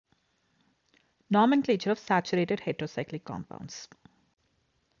Nomenclature of saturated heterocyclic compounds.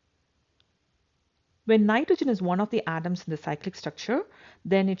 When nitrogen is one of the atoms in the cyclic structure,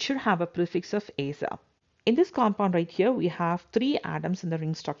 then it should have a prefix of aza. In this compound right here, we have 3 atoms in the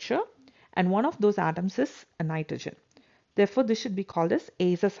ring structure, and one of those atoms is a nitrogen. Therefore, this should be called as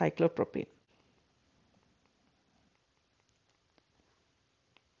azacyclopropane.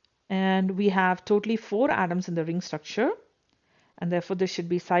 And we have totally 4 atoms in the ring structure, and therefore this should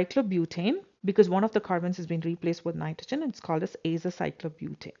be cyclobutane. Because one of the carbons has been replaced with nitrogen, it's called as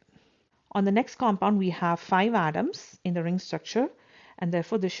azacyclobutane. On the next compound, we have 5 atoms in the ring structure, and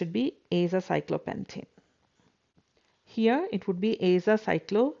therefore this should be azacyclopentane. Here it would be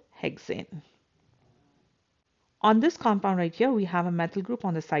azacyclohexane. On this compound right here, we have a methyl group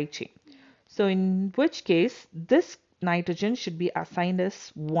on the side chain. So in which case, this nitrogen should be assigned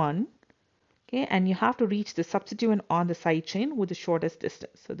as 1. Okay, and you have to reach the substituent on the side chain with the shortest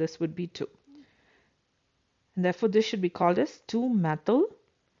distance. So this would be 2. And therefore, this should be called as 2-methyl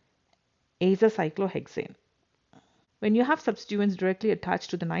azacyclohexane. When you have substituents directly attached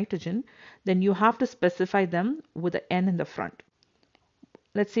to the nitrogen, then you have to specify them with an N in the front.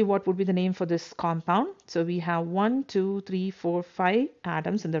 Let's see what would be the name for this compound. So we have 1, 2, 3, 4, 5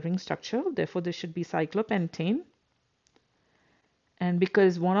 atoms in the ring structure. Therefore, this should be cyclopentane. And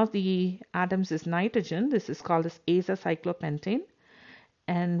because one of the atoms is nitrogen, this is called as azacyclopentane.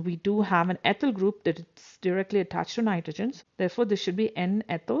 And we do have an ethyl group that is directly attached to nitrogens. Therefore, this should be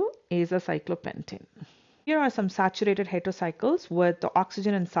N-ethyl azacyclopentane. Here are some saturated heterocycles with the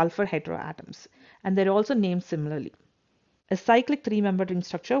oxygen and sulfur heteroatoms, and they're also named similarly. A cyclic 3-membered ring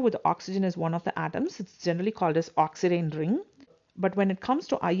structure with oxygen as one of the atoms, it's generally called as oxidane ring. But when it comes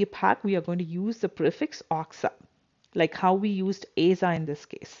to IUPAC, we are going to use the prefix oxa, like how we used aza in this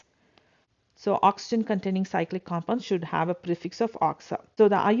case. So oxygen-containing cyclic compounds should have a prefix of oxa. So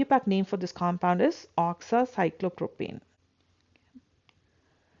the IUPAC name for this compound is oxacyclopropane.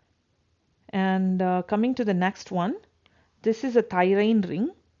 And coming to the next one, this is a thyrane ring.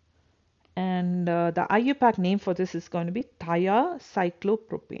 And the IUPAC name for this is going to be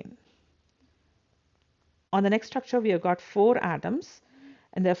thiacyclopropane. On the next structure, we have got 4 atoms,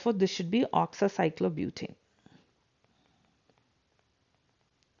 and therefore this should be oxacyclobutane.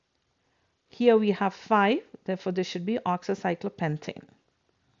 Here we have 5, therefore this should be oxacyclopentane.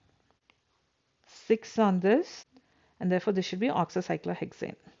 6 on this, and therefore this should be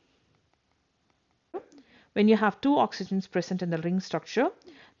oxacyclohexane. When you have 2 oxygens present in the ring structure,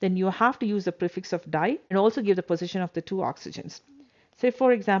 then you have to use the prefix of di and also give the position of the 2 oxygens. Say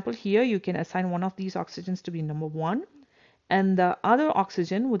for example, here you can assign one of these oxygens to be number 1, and the other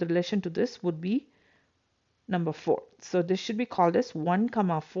oxygen with relation to this would be number 4. So this should be called as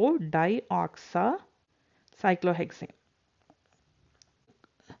 1,4 dioxacyclohexane.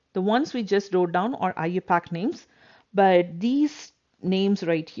 The ones we just wrote down are IUPAC names, but these names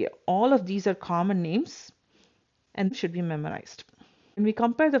right here, all of these are common names and should be memorized. When we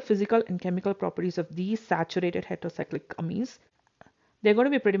compare the physical and chemical properties of these saturated heterocyclic amines, they're going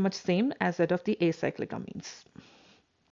to be pretty much same as that of the acyclic amines.